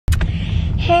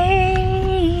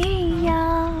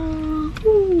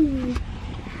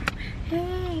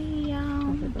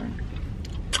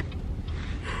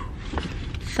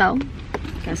So,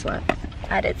 guess what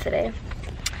I did today?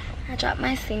 I dropped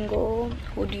my single,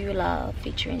 Who Do You Love,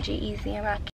 featuring G-Eazy and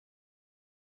Rocky.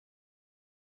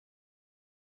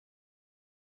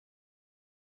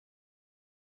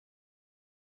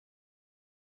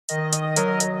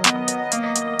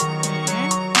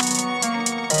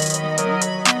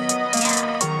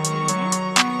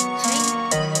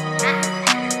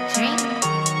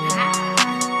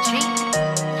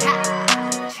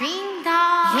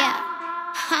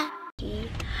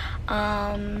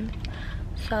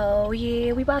 So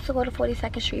yeah, we about to go to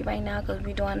 42nd Street right now because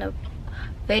we're doing a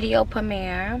video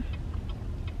premiere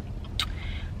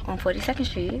on 42nd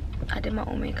Street. I did my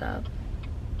own makeup.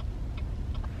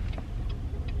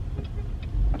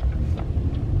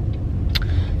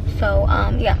 So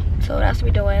yeah, so that's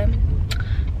what we're doing.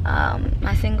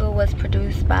 My single was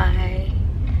produced by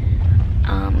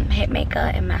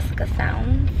Hitmaker and Massacre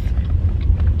Sounds.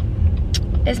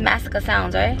 It's Massacre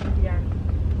Sounds, right? Yeah.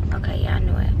 Okay, yeah, I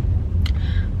knew it.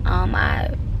 I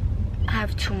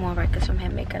have 2 more records from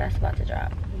Hitmaker that's about to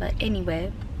drop. But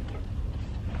anyway,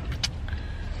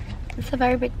 it's a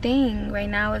very big thing. Right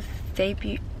now it's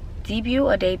debut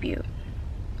or debut?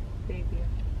 Debut.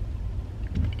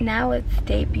 Now it's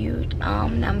debuted,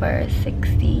 number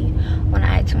 60 on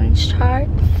iTunes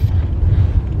charts.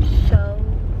 So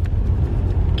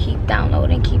keep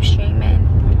downloading, keep streaming.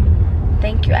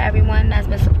 Thank you everyone that's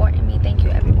been supporting me. Thank you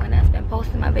everyone that's been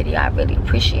posting my video. I really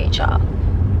appreciate y'all.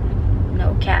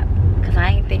 No cap, because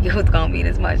I didn't think it was gonna be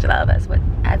this much love as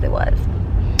it was.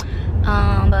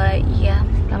 But yeah,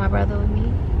 got my brother with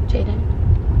me, Jaden.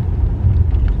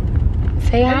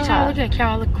 Say hi. Every time I look at the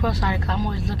camera, I look cross-eyed because I'm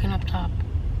always looking up top.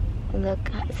 Look,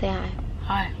 say hi.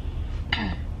 Hi.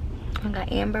 I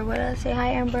got Amber with us. Say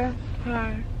hi, Amber.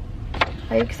 Hi.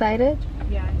 Are you excited?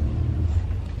 Yeah.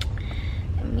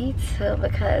 Me too,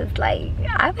 because like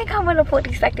I've been coming to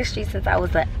 42nd Street since I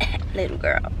was a little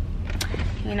girl.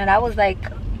 You know, that was like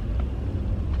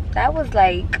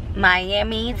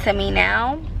Miami to me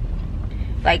now.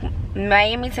 Like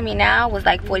Miami to me now was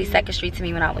like 42nd Street to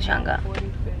me when I was younger.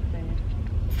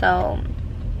 So,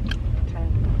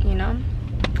 you know,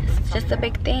 it's just a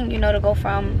big thing, you know, to go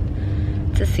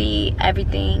to see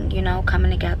everything, you know, coming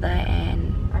together and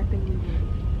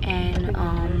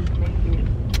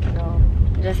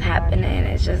just happening.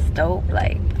 It's just dope.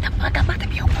 Like, the fuck, I'm about to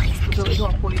be on 42nd Street. So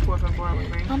on 44th and Broadway,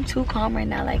 right? I'm too calm right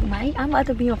now. Like, I'm about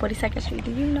to be on 42nd Street.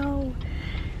 Do you know?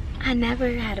 I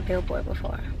never had a Billboard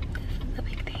before. This is a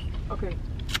big thing. Okay.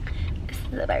 This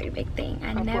is a very big thing.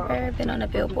 I never been on a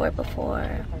Billboard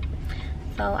before.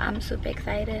 So I'm super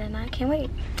excited and I can't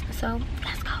wait. So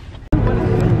let's go.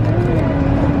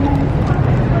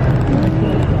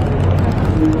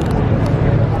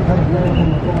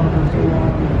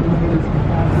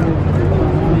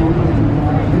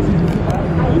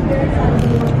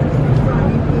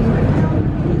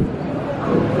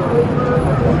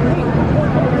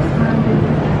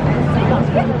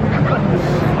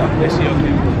 Is she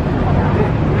okay?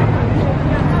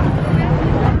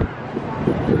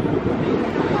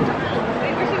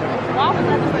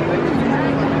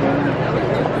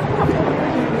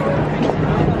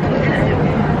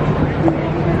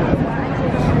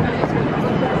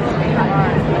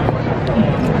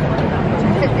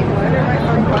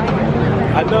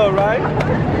 I know, right?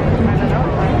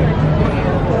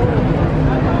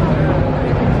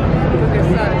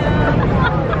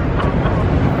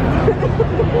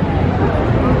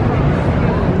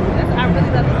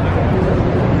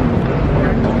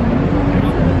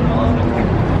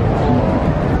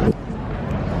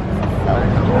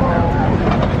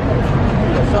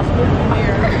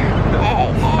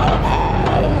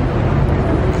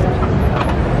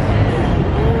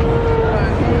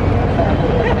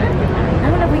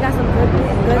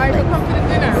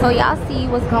 So y'all see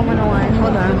what's going on.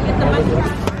 Hold on.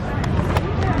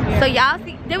 So y'all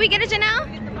see, did we get it, Janelle?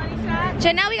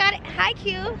 Janelle, we got it. Hi,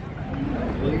 Q.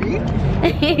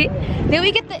 Did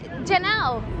we get the,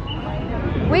 Janelle?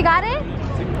 We got it?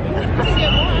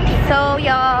 So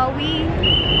y'all, we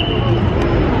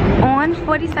on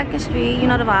 42nd Street, you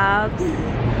know the vibes.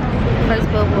 First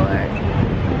Billboard,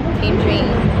 Team Dream,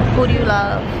 Who Do You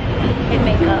Love,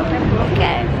 Hitmaker.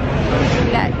 Okay.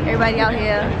 We got everybody out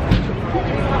here.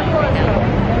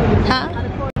 Huh?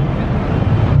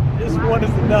 This one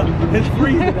is enough. It's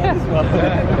freezing on this one.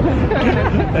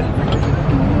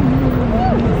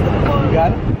 You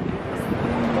got it?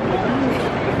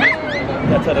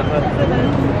 That's how the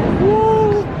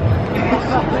Woo!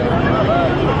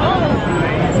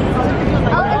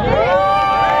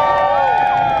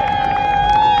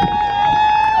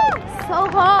 So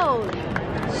cold.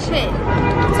 Shit.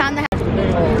 Time to have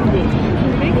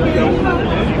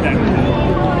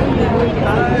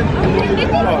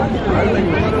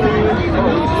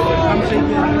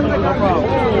No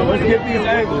problem. Let's get these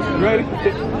angles. Ready?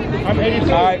 I'm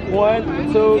 82. All right, 1,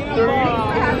 2, 3.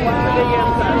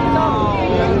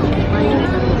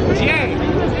 Jay.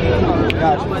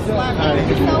 Gotcha. All right.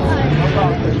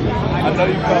 I know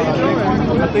you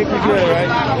called. I think we're good, right?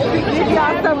 You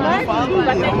got so much. Oh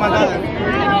my God.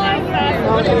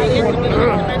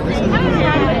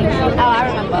 Oh, I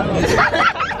remember.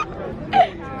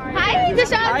 Hi,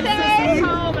 Deshaun.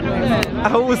 I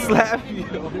will slap you.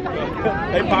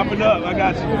 They popping up. I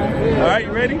got you. All right,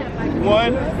 you ready?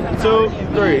 1, 2,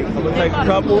 3. I'm gonna take a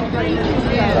couple.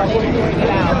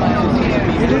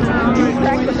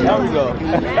 There we go.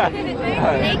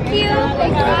 Thank you.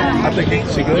 I think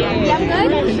she good. Yeah, I'm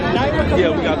good. Yeah,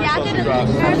 we got the social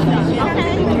drops.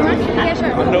 Yeah,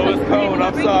 sure. I know it's cold.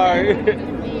 I'm sorry.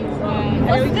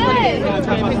 What's good?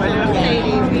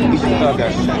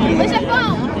 Okay. Where's your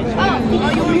phone? Oh.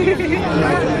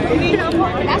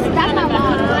 That's my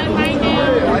mom. Right now.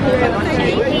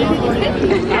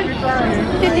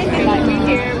 Like we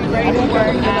here, we ready to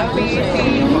work. We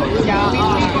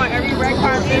on every red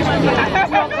carpet.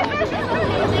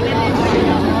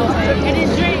 And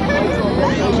it's drink.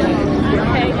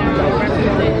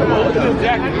 Oh, look at this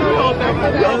jacket. You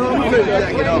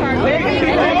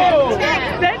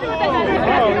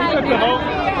took the whole.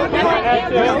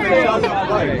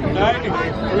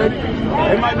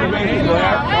 It might be making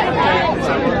glare.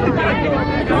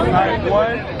 Alright,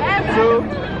 1, 2.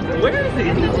 Where is he?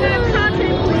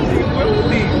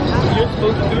 You're so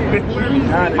stupid.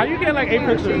 How you get like 8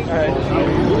 pictures? Alright.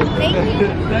 Thank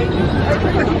you.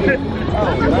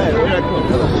 Oh, nice.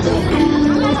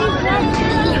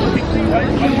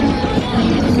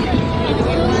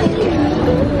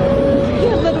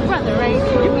 You're a little brother, right?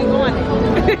 You be on it.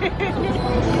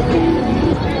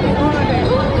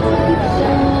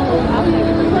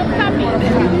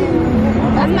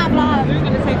 That's my vlog. We're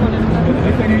gonna take one of them.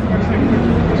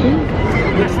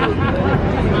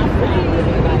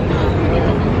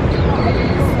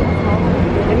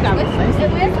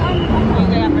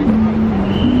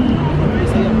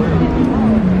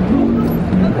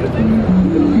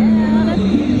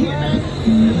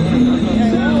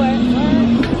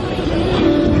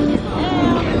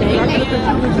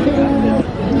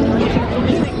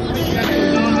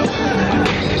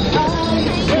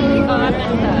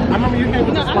 I remember you came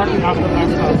with the sparkling off the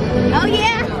last time. Oh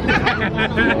yeah.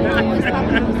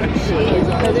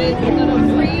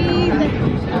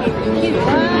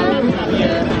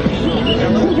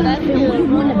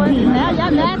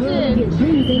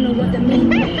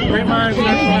 Great minds,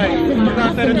 that's right. You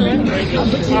gonna say this thing?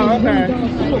 Oh, okay.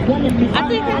 I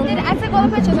think I did. I took all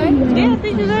the pictures, right? Yeah,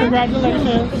 pictures are.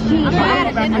 Congratulations. I'm gonna add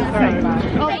it. All right.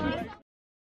 Thank you.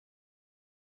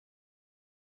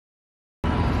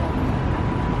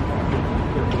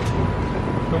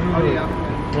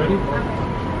 Ready? You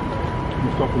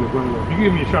start from the ground up. You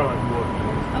give me a shot like more.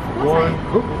 Of course. One.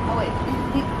 Oh wait.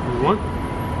 1,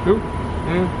 2,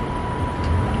 and.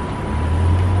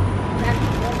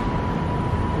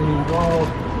 DreamDoll.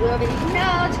 You already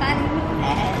know, Chinese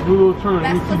Moonhead. Do a little turn. Best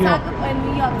Let me see that. photographer in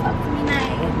New York. Talk to me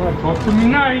nice. All right, talk to me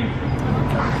nice.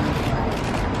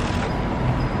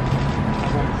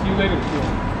 See you later.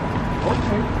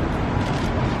 Okay.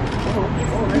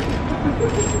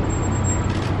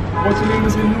 What's the name of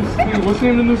the new single? What's the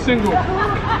name of the new single? Who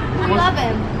You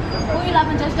Lovin'. Who You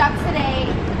Lovin' just dropped today.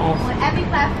 Awesome. On every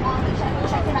platform.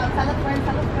 Check it out. Tell a friend,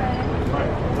 tell a friend.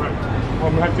 Right.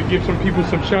 I'm gonna have to give some people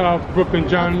some shout outs. Brooklyn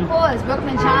Johnny. Of course,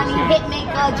 Brooklyn Johnny,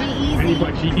 Hitmaker, G-Eazy.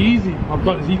 Anybody? G-Eazy. My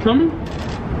brother, is he coming?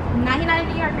 Nah, he's not in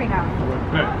New York right now.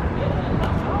 Right.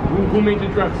 Who made the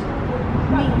dress?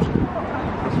 Me.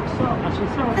 That's what's up. That's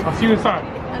what's up. I'll see you inside.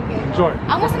 Okay. Enjoy.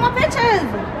 I want some more pictures.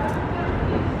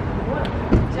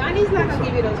 Johnny's not gonna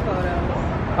give you those photos.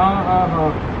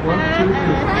 1, 2, 3.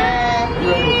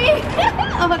 Hey.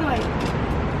 Oh, by the way.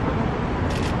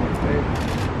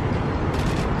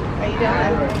 How you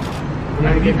doing? When I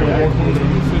get there, I'm going to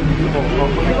send you I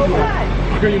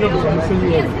got your number, I'm going to send you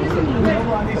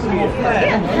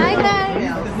Hi, guys.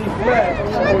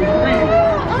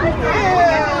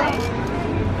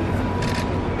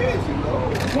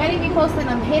 Jenny be posting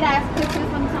them hit-ass pictures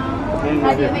sometimes.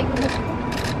 How do you make them?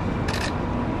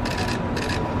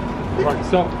 Right,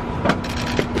 so.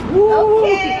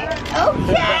 Okay.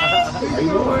 Okay.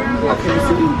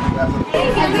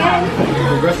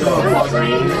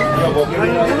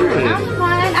 I'm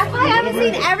fine. I feel like I haven't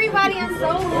seen everybody in so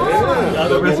long.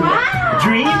 Wow.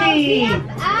 Dreamy.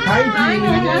 Hi,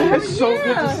 Dreamy. It's so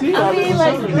good to see you. I mean,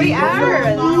 like 3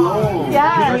 hours.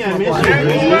 Yeah. Happy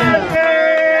birthday!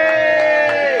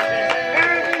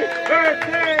 Happy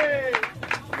birthday!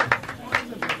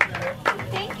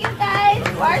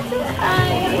 far too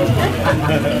high.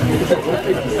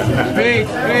 Speech.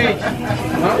 I'm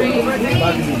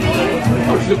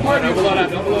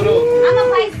a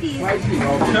Pisces.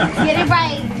 Get it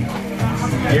right.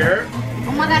 Here.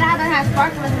 Oh my god, I haven't had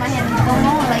sparklers in my hand in so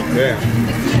long. Like,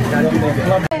 oh,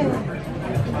 thank you.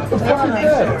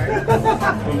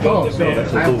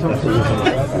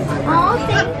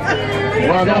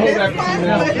 Ron, don't hold that for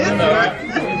too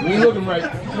long. You ain't looking right.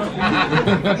 Get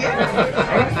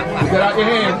out your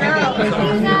hand.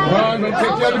 Ron, don't take you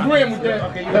out the grim with that.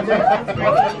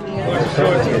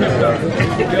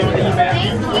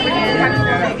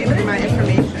 Give me my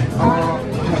information.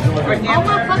 Oh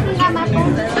my fucking got my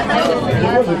phone.